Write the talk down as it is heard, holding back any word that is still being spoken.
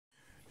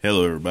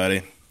Hello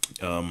everybody.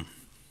 Um,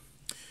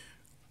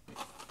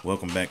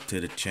 Welcome back to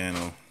the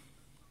channel.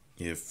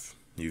 If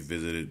you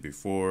visited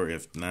before,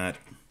 if not,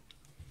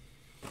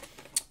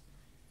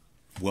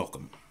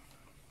 welcome.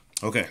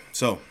 Okay,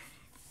 so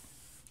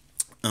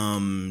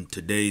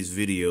today's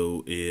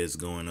video is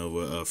going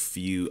over a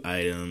few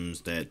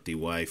items that the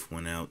wife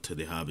went out to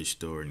the hobby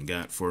store and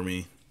got for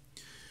me.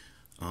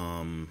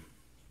 A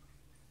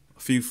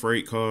few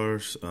freight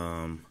cars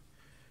for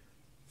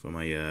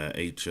my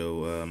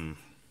HO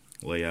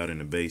layout in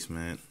the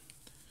basement.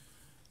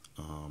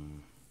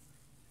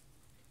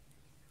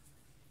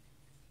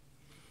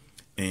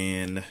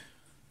 And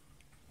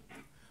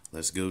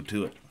let's go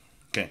to it.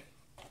 Okay.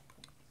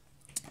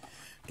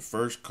 The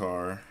first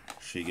car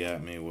she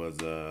got me was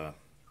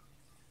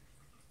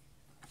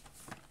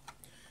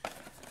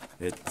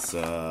it's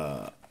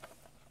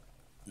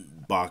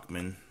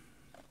Bachmann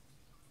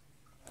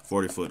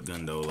 40-foot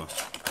gondola.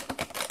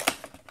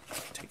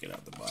 Take it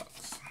out the box.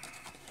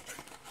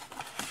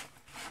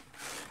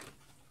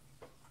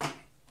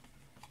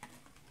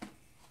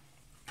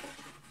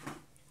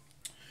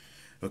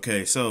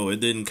 Okay, so it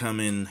didn't come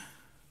in,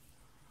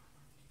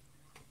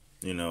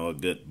 a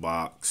good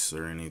box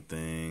or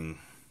anything.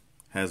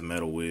 Has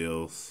metal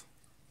wheels,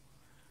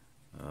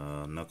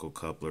 knuckle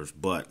couplers,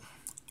 but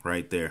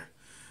right there,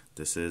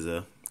 this is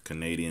a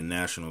Canadian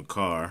national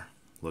car.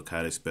 Look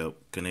how they spell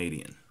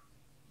Canadian.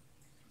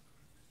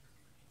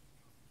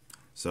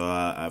 So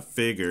I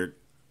figured,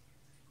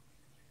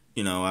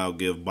 I'll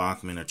give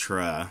Bachmann a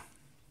try.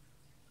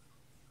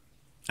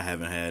 I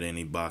haven't had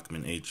any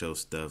Bachmann HO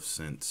stuff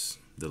since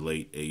the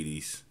late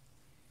 80s,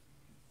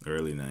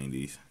 early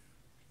 90s.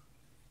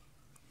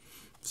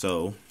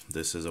 So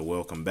this is a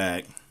welcome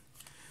back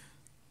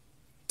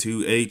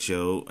to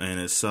HO, and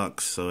it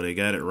sucks. So they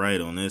got it right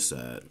on this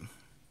side.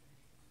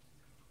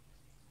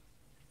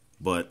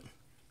 But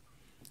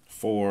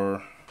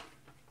for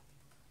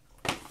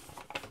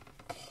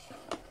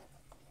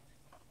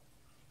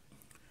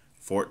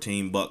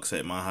 $14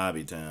 at my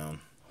hobby town,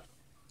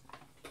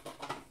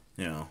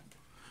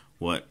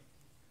 what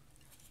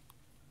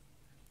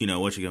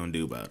what you gonna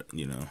do about it?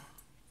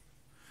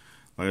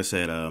 Like I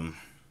said,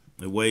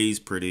 it weighs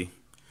pretty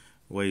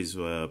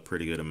a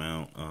pretty good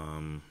amount.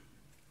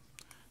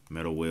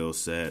 Metal wheel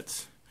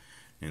sets.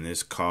 And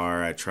this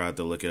car, I tried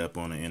to look it up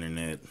on the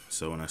internet,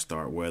 so when I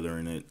start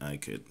weathering it, I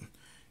could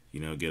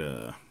get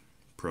a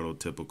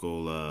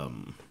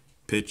prototypical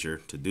picture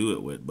to do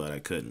it with, but I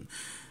couldn't.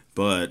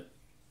 But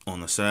on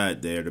the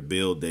side there, the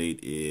build date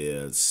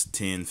is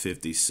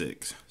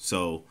 10/56.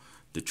 So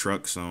the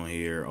trucks on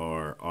here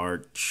are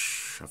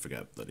Arch, I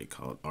forgot what they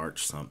call it,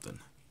 Arch something.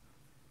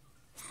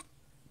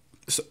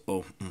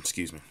 So,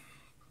 excuse me.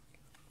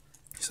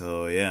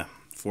 So yeah,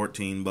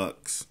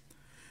 $14.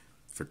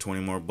 For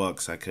 20 more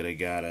bucks, I could have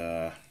got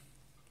a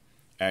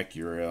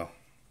Acura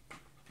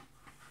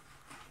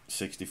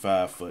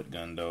 65-foot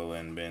gondola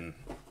and been,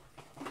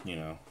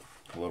 a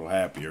little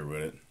happier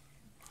with it.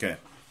 Okay.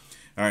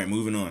 All right,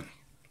 moving on.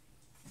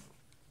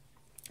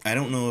 I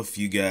don't know if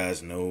you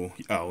guys know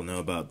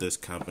about this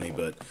company,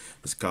 but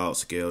it's called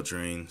Scale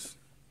Trains,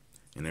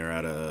 and they're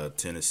out of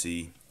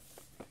Tennessee.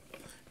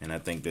 And I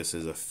think this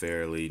is a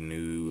fairly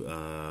new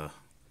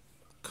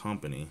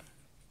company.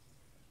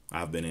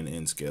 I've been in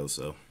N-Scale,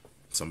 so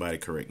somebody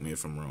correct me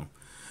if I'm wrong.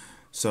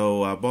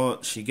 So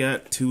she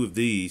got 2 of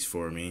these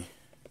for me,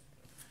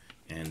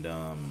 and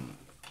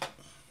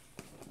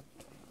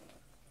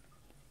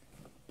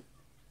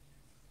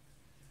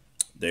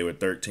they were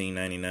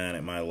 $13.99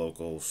 at my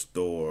local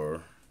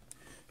store,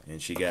 and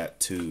she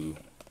got 2.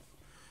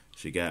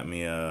 She got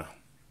me a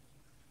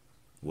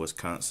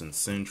Wisconsin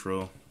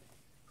Central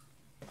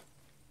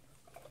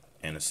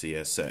and a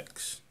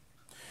CSX.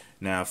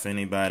 Now, if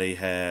anybody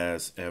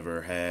has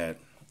ever had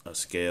a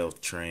scale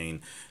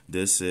train,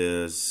 this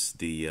is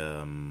the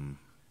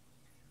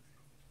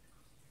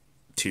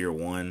tier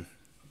 1.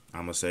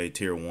 I'm gonna say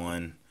tier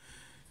 1.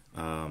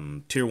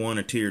 Tier 1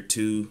 or tier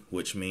 2,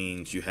 which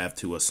means you have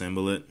to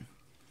assemble it.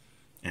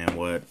 And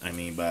what I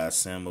mean by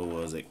assemble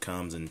was it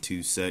comes in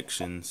 2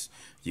 sections.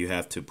 You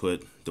have to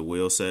put the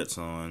wheel sets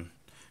on,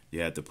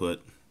 you have to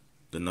put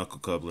the knuckle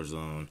couplers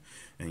on,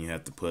 and you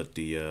have to put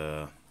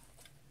the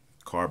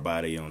car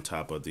body on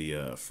top of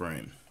the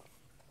frame.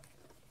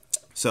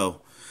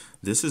 So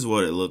this is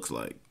what it looks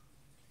like.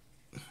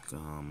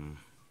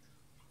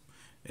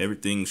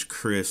 Everything's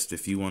crisp.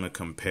 If you want to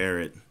compare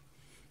it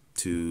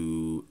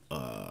to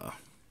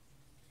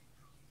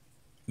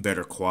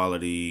better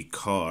quality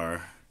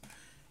car,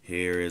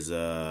 here is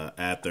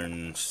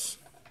Athens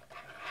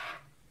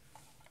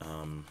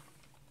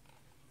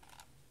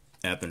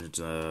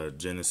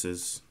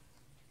Genesis,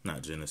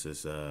 not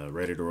Genesis,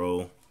 Ready to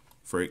Roll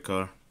freight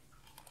car.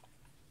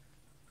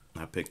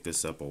 I picked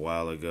this up a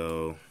while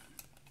ago.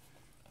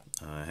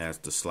 It has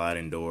the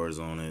sliding doors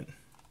on it.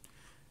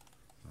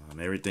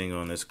 Everything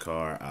on this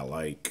car I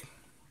like.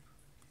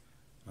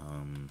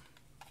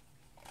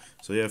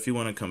 So yeah, if you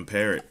want to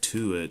compare it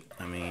to it,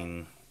 I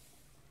mean,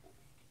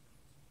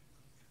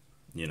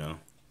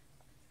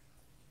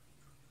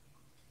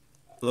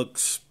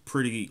 looks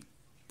pretty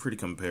pretty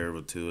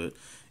comparable to it,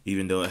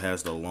 even though it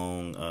has the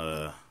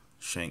long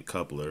shank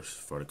couplers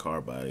for the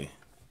car body.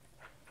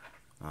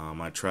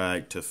 I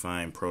tried to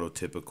find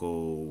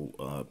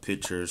prototypical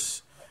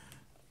pictures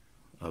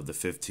of the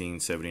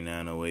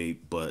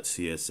 157908, but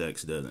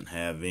CSX doesn't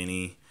have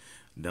any.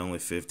 The only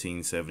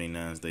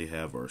 1579s they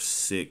have are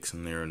 6,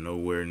 and they're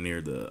nowhere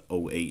near the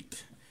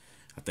 '08.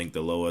 I think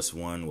the lowest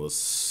one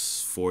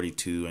was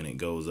 42, and it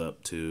goes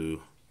up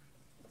to,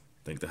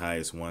 I think the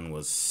highest one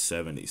was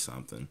 70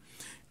 something.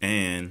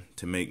 And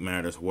to make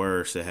matters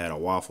worse, it had a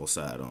waffle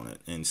side on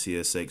it, and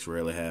CSX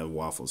rarely have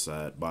waffle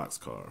side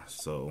boxcars.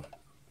 So,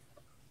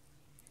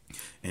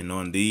 and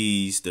on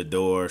these, the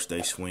doors,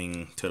 they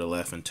swing to the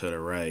left and to the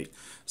right.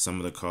 Some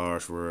of the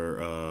cars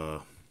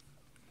were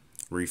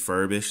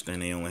refurbished,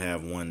 and they only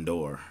have one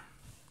door,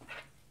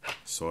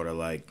 sort of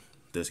like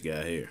this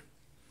guy here.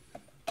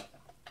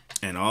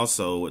 And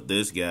also with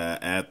this guy,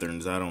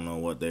 Athens, I don't know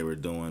what they were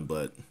doing,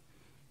 but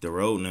the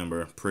road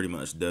number pretty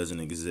much doesn't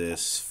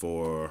exist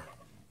for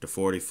the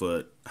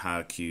 40-foot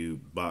high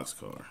cube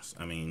boxcars.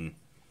 I mean,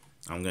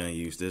 I'm gonna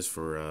use this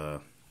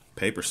for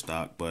paper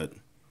stock, but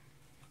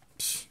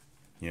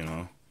you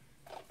know,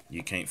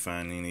 you can't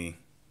find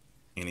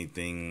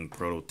anything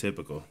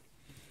prototypical.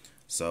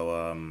 So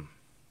I'm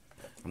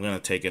gonna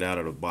take it out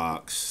of the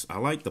box. I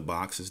like the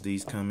boxes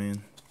these come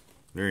in,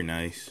 very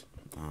nice.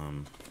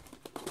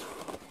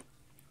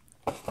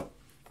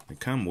 They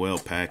come well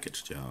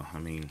packaged, y'all. I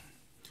mean,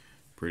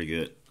 pretty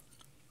good.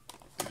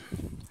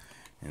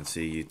 And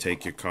see, you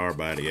take your car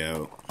body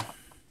out,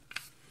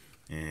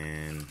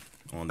 and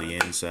on the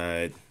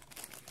inside,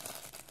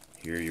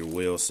 here are your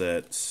wheel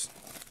sets,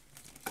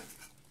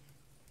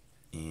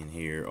 and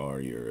here are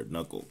your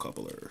knuckle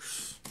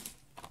couplers.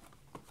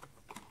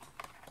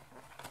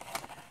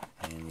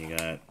 And you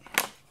got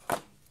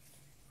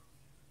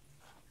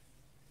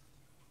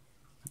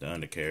the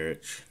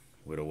undercarriage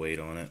with a weight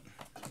on it.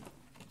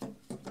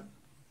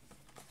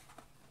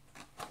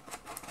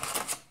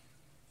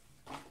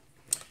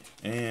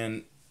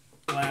 And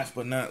last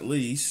but not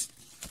least,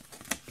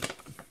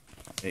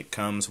 it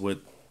comes with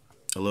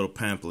a little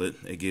pamphlet.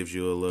 It gives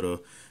you a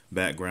little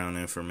background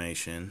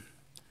information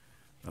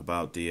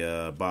about the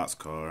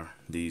boxcar.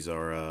 These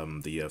are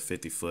the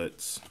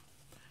 50-foot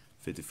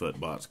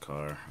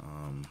boxcar.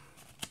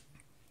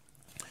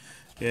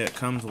 Yeah, it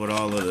comes with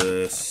all of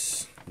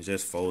this. You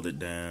just fold it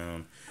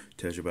down.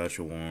 Tells you about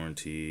your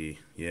warranty.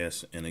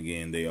 Yes, and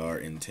again, they are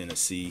in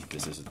Tennessee.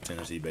 This is a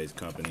Tennessee-based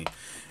company.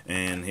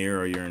 And here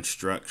are your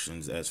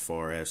instructions as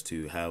far as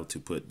to how to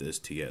put this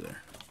together.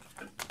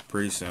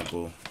 Pretty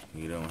simple.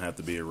 You don't have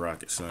to be a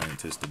rocket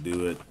scientist to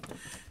do it.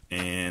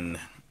 And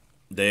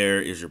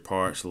there is your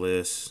parts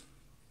list.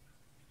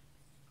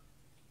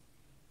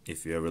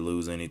 If you ever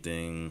lose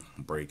anything,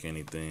 break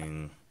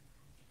anything.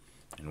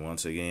 And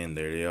once again,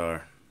 there they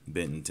are.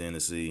 Benton,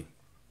 Tennessee.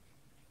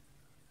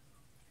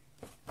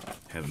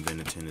 Haven't been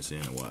to Tennessee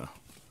in a while.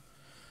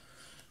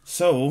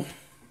 So,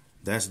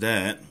 that's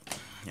that.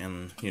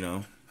 And, you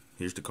know,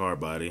 here's the car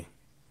body.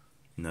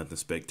 Nothing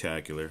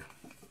spectacular.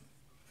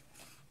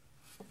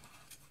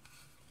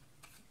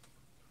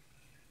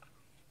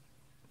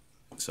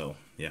 So,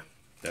 yeah,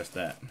 that's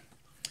that.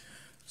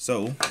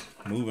 So,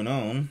 moving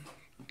on.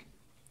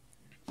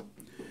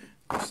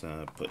 Let's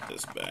put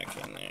this back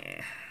in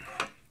there.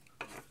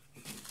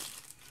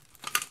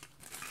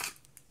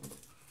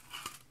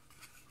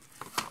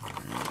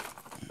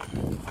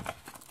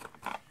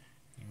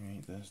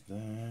 Alright, that's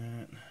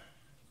that.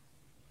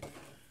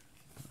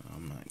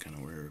 I'm not going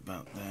to worry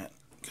about that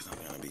because I'm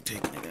going to be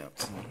taking it out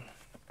soon.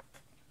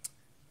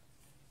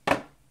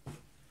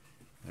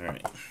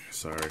 Alright,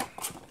 sorry.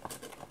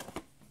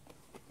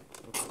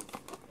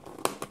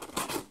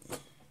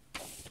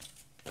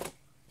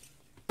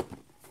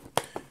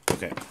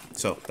 Okay,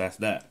 so that's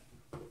that.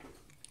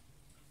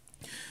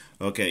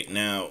 Okay,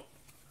 now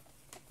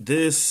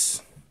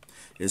this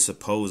is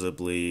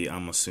supposedly,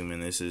 I'm assuming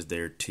this is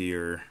their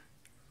tier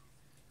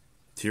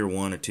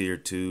 1 or tier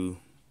 2.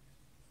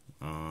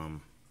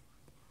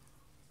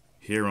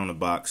 Here on the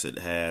box it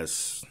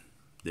has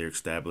their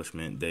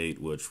establishment date,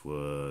 which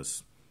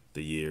was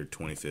the year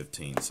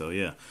 2015. So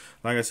yeah,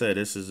 like I said,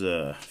 this is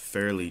a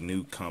fairly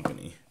new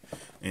company,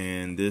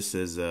 and this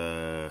is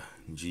a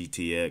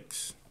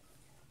GTX,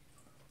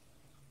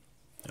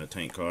 a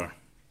tank car,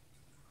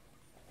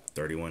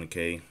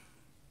 31K,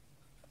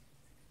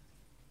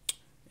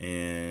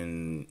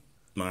 and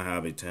my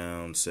hobby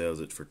town sells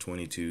it for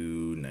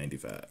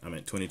 $22.95. I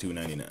mean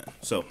 $22.99.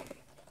 So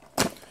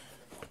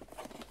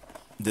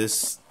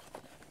this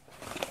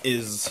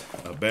is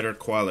a better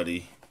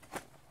quality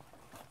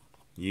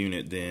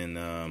unit than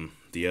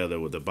the other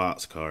with the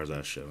box cars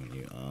I showed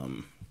you.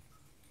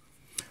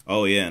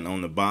 Oh yeah, and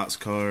on the box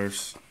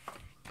cars,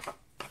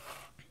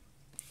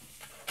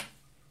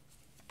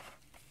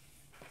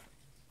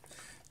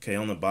 okay,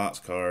 on the box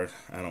car,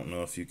 I don't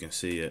know if you can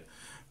see it,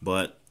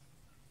 but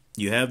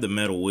you have the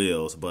metal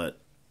wheels, but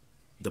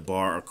the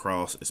bar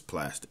across is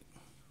plastic,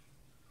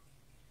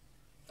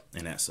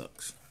 and that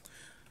sucks.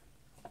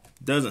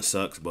 Doesn't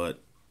suck, but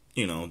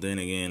you know, then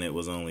again, it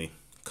was only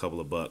a couple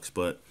of bucks.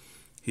 But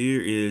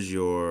here is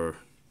your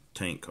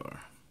tank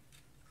car.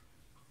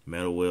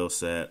 Metal wheel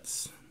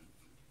sets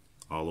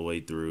all the way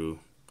through.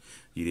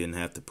 You didn't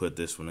have to put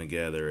this one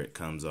together. It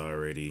comes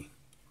already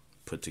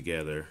put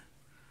together.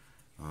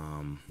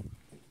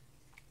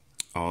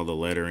 All the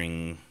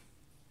lettering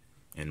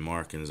and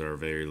markings are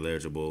very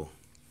legible.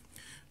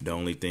 The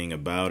only thing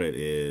about it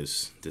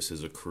is this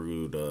is a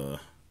crude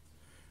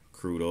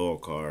oil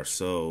car,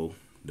 so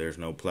there's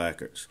no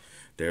placards.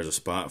 There's a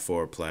spot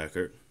for a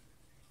placard,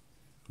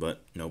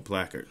 but no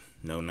placard.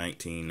 No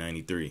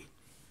 1993,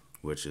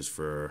 which is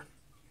for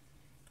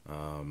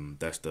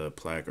that's the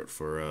placard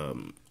for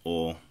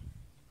oil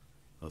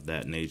of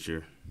that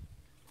nature.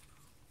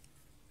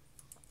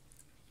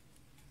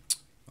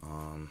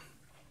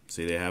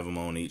 See, they have them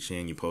on each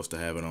end. You're supposed to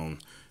have it on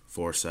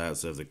 4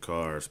 sides of the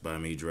cars. By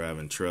me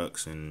driving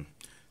trucks and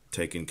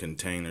taking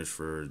containers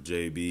for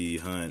JB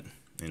Hunt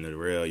in the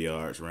rail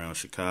yards around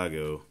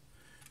Chicago,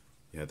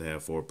 you have to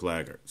have 4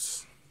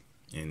 placards.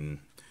 And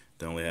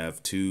they only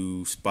have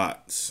 2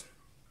 spots,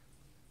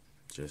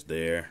 just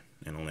there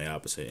and on the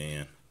opposite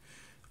end.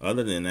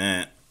 Other than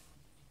that,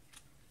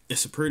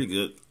 it's a pretty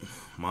good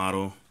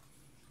model.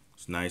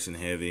 It's nice and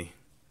heavy,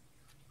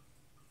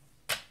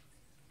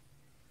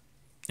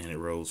 and it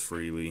rolls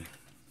freely.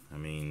 I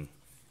mean,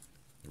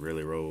 it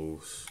really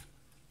rolls.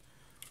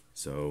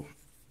 So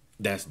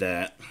that's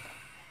that.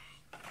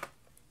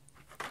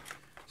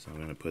 So I'm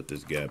gonna put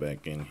this guy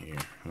back in here.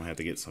 I'm gonna have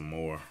to get some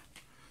more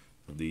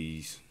of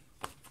these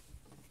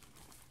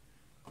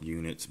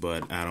units,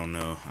 but I don't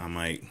know.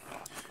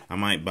 I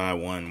might buy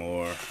one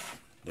more.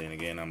 Then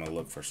again, I'm gonna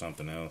look for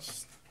something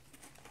else.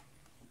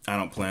 I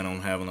don't plan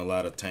on having a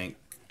lot of tank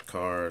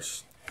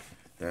cars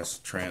that's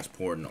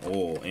transporting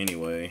oil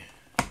anyway.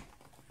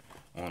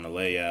 On the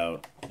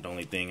layout, the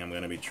only thing I'm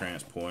going to be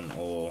transporting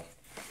oil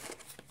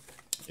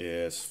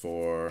is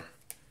for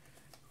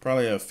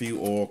probably a few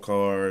oil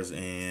cars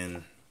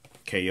and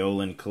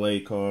kaolin clay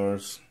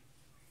cars,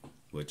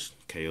 which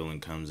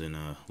kaolin comes in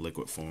a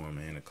liquid form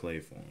and a clay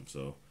form,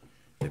 so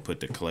they put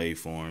the clay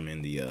form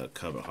in the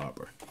cover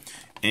hopper.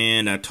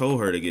 And I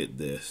told her to get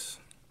this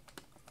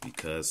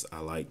because I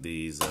like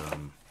these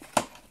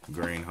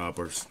grain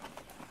hoppers.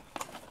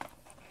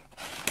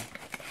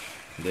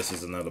 This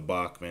is another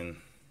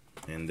Bachmann.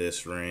 And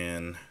this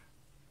ran,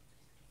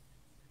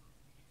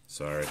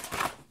 sorry,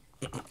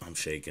 I'm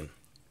shaking,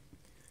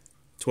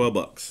 12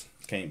 bucks.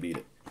 Can't beat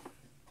it.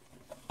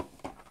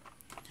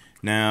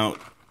 Now,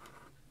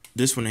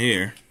 this one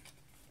here,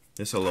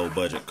 it's a low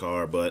budget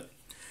car, but,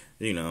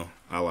 you know,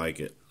 I like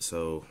it.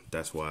 So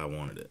that's why I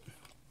wanted it.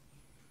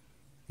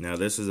 Now,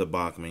 this is a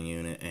Bachmann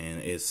unit,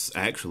 and it's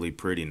actually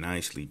pretty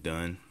nicely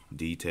done,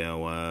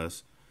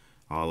 detail-wise.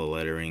 All the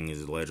lettering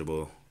is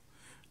legible.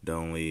 The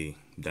only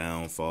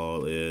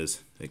downfall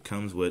is it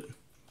comes with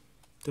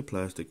the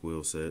plastic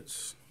wheel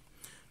sets,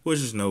 which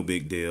is no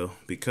big deal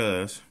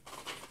because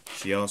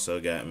she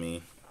also got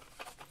me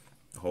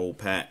a whole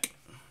pack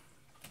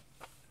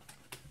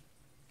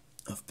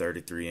of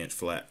 33-inch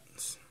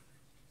flats.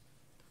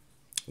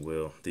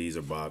 Well, these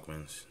are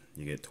Bachmann's.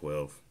 You get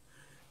 12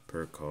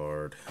 per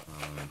card,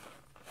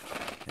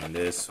 and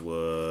this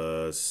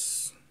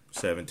was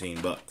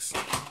 17 bucks.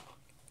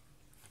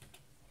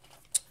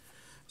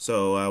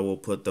 So I will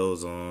put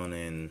those on,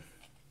 and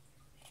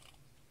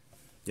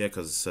yeah,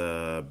 because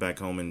back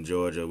home in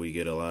Georgia, we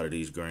get a lot of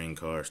these grain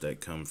cars that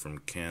come from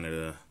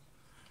Canada.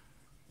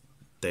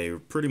 They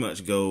pretty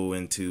much go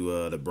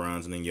into the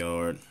Bronzing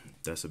yard.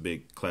 That's a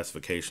big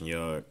classification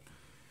yard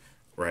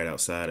right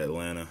outside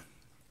Atlanta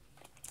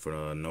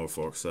for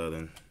Norfolk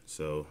Southern.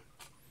 So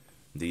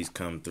these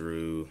come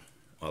through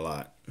a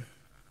lot.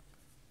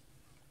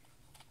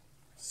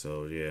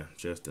 So yeah,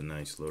 just a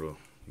nice little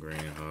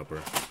grain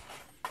hopper.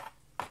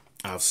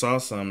 I saw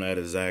some that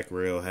a Zach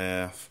Rail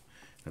have.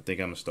 I think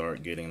I'm going to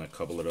start getting a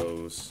couple of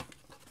those.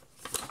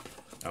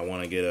 I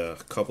want to get a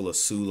couple of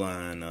Sioux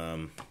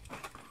Line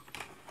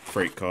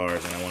freight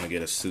cars, and I want to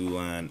get a Sioux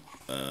Line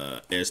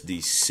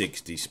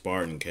SD60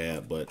 Spartan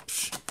cab,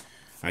 but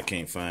I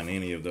can't find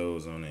any of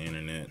those on the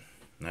internet.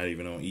 Not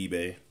even on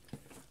eBay.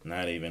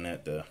 Not even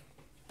at the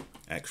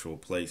actual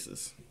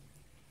places.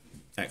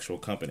 Actual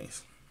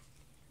companies.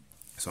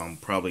 So I'm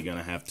probably going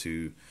to have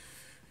to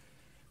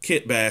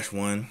kit bash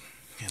one.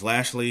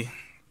 Lastly,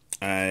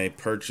 I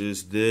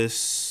purchased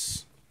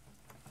this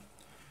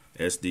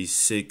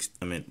SD6.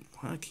 I mean,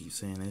 why do I keep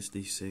saying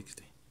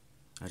SD60?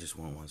 I just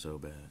want one so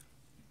bad.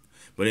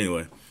 But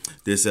anyway,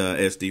 this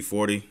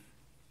SD40.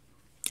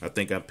 I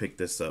think I picked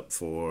this up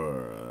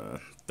for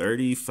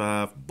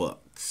 35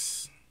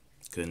 bucks.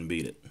 Couldn't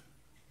beat it.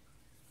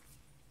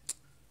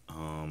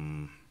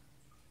 I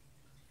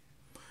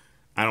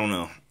don't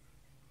know.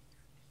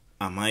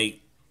 I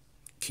might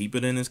keep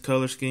it in this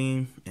color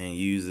scheme and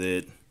use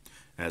it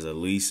as a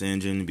lease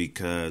engine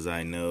because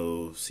I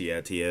know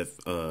CITX,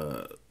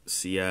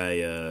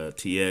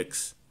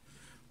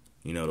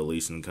 you know, the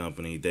leasing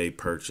company, they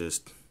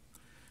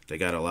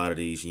got a lot of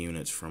these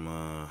units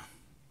from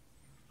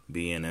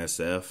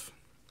BNSF,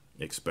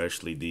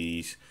 especially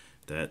these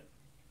that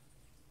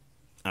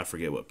I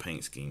forget what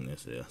paint scheme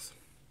this is.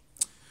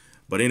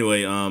 But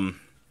anyway,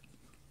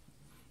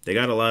 they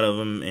got a lot of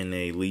them, and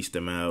they leased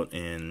them out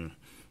in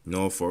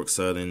Norfolk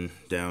Southern,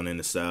 down in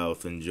the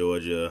South, in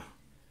Georgia.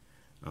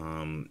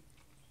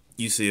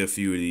 You see a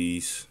few of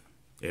these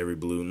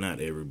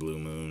not every blue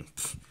moon,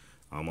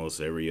 almost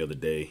every other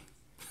day.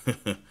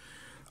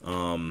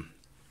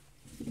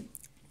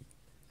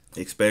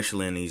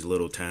 Especially in these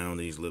little towns,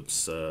 these little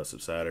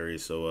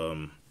subsidiaries.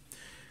 So,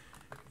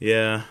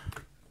 yeah,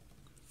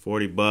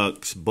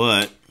 $40,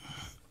 but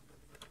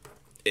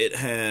it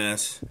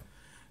has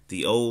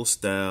the old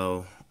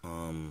style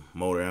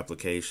motor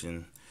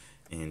application,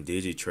 and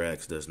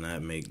Digitrax does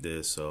not make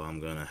this, so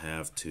I'm gonna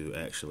have to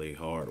actually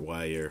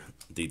hardwire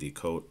the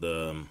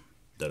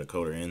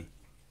decoder in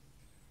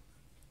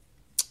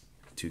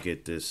to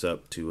get this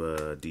up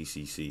to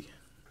DCC,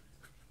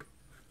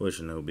 which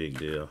is no big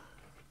deal.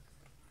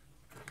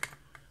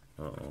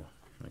 Uh-oh,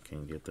 I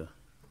can't get the...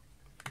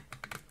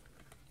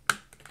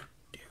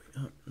 There we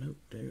go. Nope,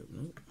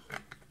 nope.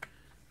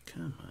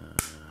 Come on.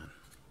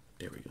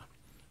 There we go.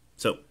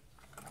 So,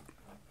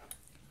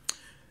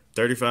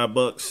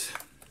 $35.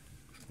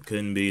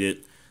 Couldn't beat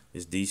it.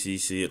 It's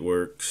DCC, it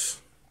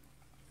works.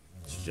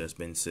 It's just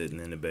been sitting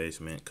in the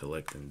basement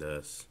collecting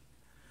dust,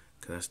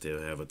 because I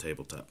still have a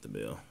tabletop to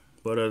build.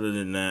 But other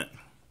than that,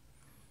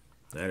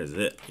 that is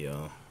it,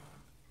 y'all.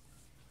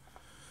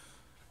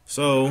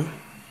 So,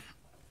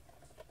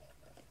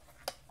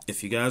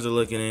 if you guys are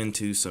looking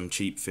into some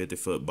cheap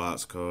 50-foot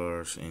box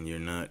cars and you're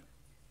not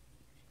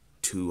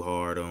too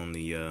hard on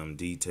the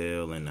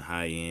detail and the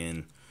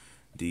high-end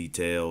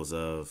details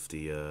of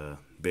the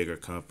bigger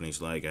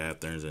companies like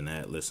Athens and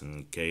Atlas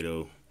and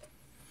Cato,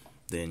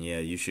 then yeah,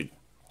 you should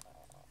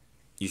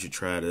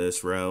try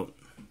this route.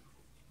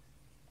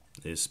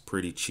 It's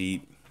pretty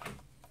cheap.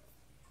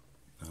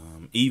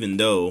 Even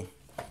though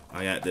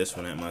I got this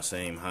one at my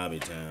same hobby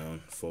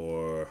town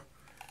for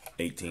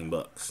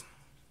 $18.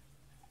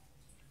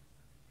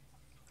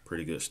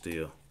 Pretty good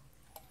steal.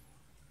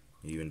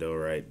 Even though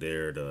right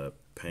there the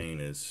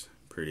paint is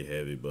pretty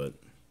heavy, but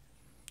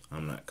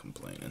I'm not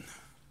complaining.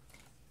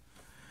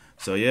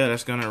 So yeah,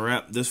 that's gonna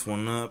wrap this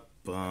one up.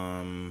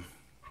 I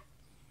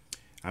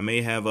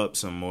may have up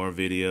some more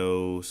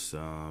videos,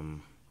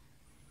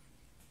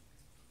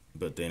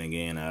 but then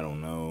again, I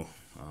don't know.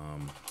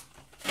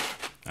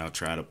 I'll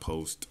try to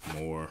post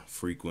more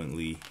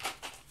frequently,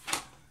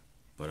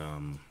 but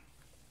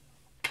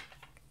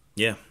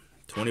yeah,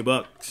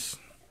 $20.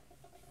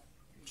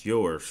 It's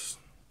yours.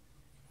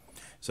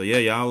 So yeah,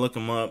 y'all look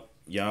them up.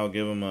 Y'all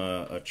give them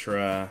a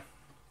try.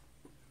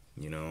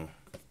 You know,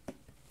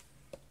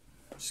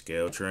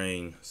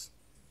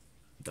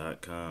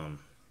 scaletrains.com.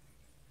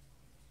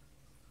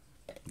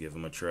 Give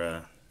them a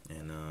try,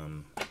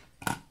 and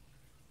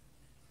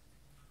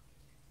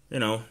you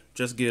know,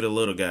 just give the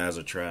little guys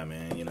a try,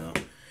 man. You know,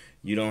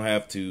 you don't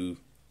have to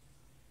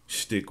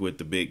stick with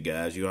the big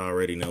guys. You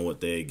already know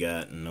what they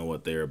got and know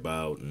what they're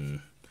about,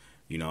 and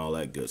you know, all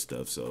that good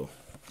stuff. So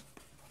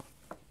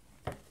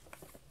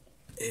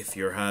if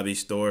your hobby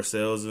store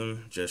sells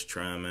them, just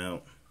try them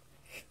out.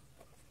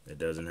 It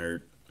doesn't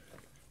hurt.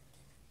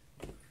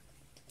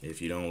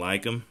 If you don't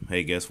like them,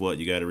 hey, guess what?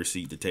 You got a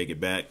receipt to take it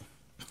back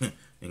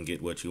and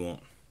get what you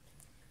want,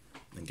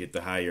 and get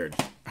the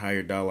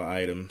higher dollar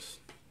items.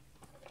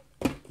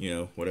 You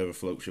know, whatever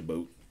floats your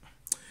boat.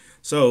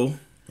 So,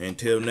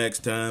 until next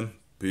time,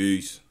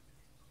 peace.